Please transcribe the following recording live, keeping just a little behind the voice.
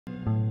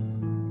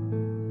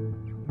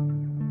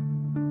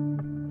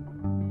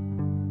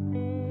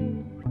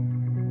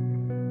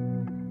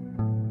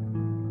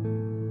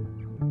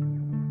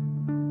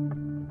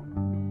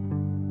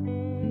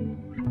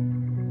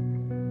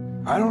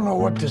I don't know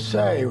what to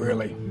say,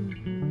 really.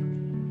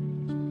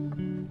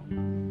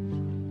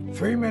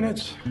 3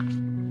 minutes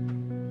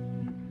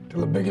to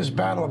the biggest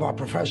battle of our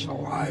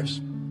professional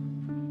lives.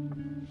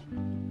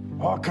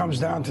 All comes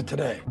down to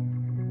today.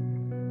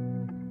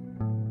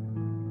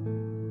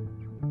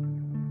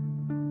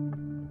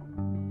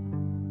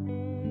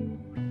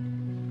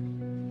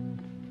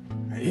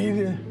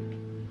 Either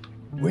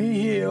we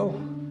heal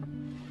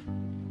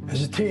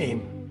as a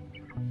team,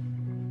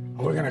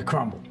 or we're gonna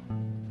crumble.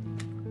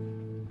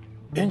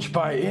 Inch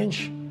by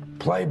inch,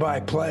 play by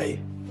play,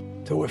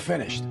 till we're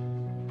finished.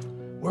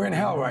 We're in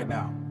hell right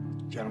now,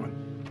 gentlemen.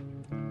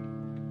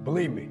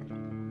 Believe me.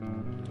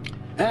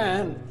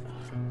 And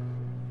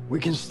we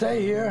can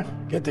stay here,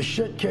 get the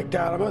shit kicked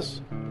out of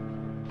us,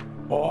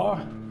 or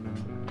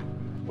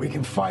we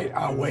can fight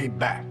our way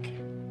back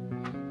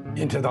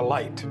into the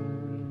light.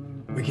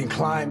 We can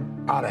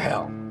climb out of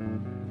hell.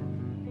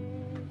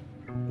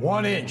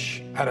 1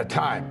 inch at a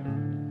time.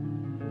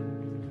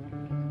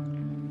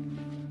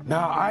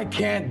 Now, I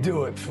can't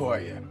do it for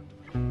you.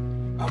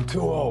 I'm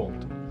too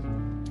old.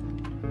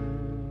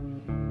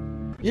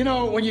 You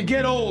know, when you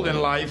get old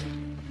in life,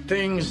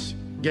 things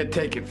get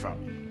taken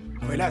from you.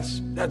 I mean,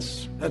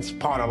 that's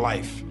part of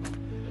life.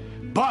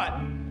 But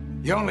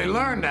you only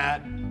learn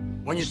that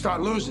when you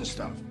start losing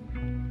stuff.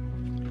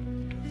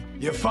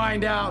 You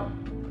find out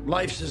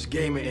life's this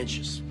game of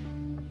inches.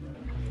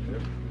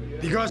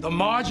 Because the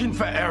margin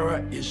for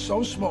error is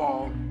so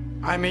small.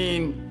 I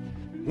mean,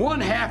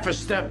 1/2 a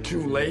step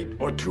too late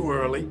or too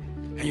early,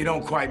 and you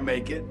don't quite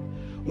make it.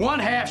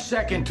 1/2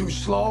 second too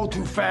slow,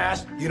 too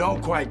fast, you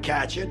don't quite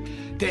catch it.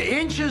 The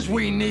inches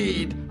we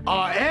need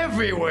are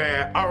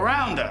everywhere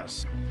around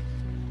us.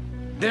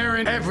 They're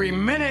in every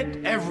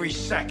minute, every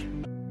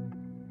second.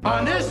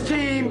 On this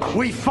team,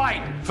 we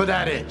fight for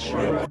that inch.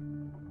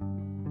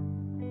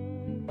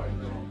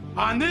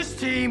 On this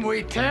team,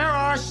 we tear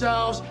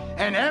ourselves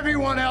and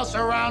everyone else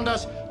around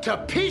us to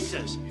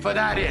pieces for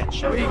that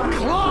inch. We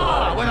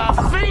claw with our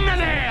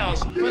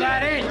fingernails for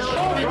that inch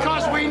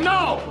because we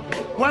know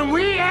when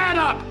we add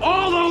up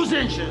all those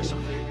inches,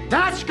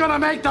 that's gonna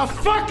make the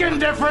fucking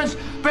difference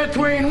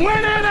between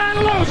winning and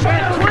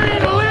losing,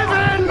 between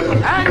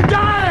living and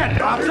dying.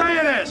 I'll tell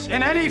you this,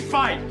 in any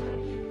fight,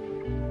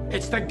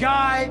 it's the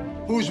guy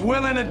who's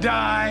willing to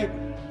die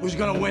who's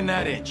gonna win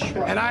that inch.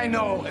 And I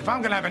know if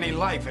I'm gonna have any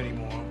life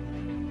anymore,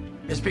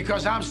 it's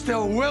because I'm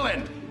still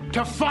willing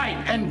to fight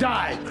and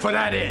die for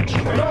that inch.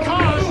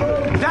 Because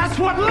that's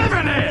what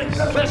living is.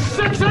 There's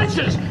 6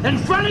 inches in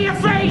front of your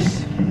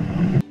face.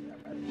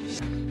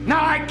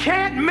 Now, I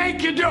can't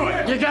make you do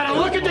it. You gotta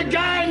look at the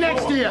guy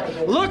next to you.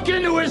 Look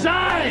into his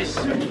eyes.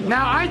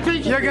 Now, I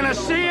think you're gonna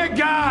see a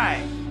guy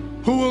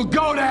who will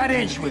go that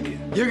inch with you.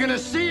 You're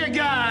gonna see a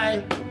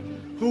guy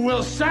who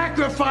will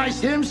sacrifice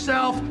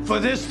himself for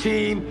this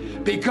team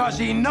because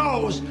he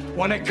knows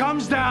when it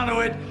comes down to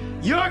it,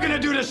 you're gonna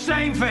do the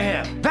same for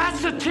him.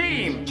 That's a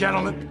team,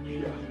 gentlemen.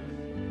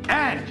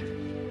 And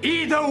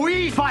either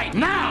we fight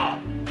now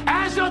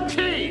as a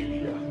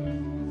team,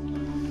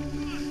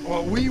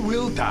 or we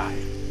will die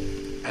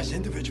as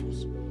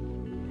individuals.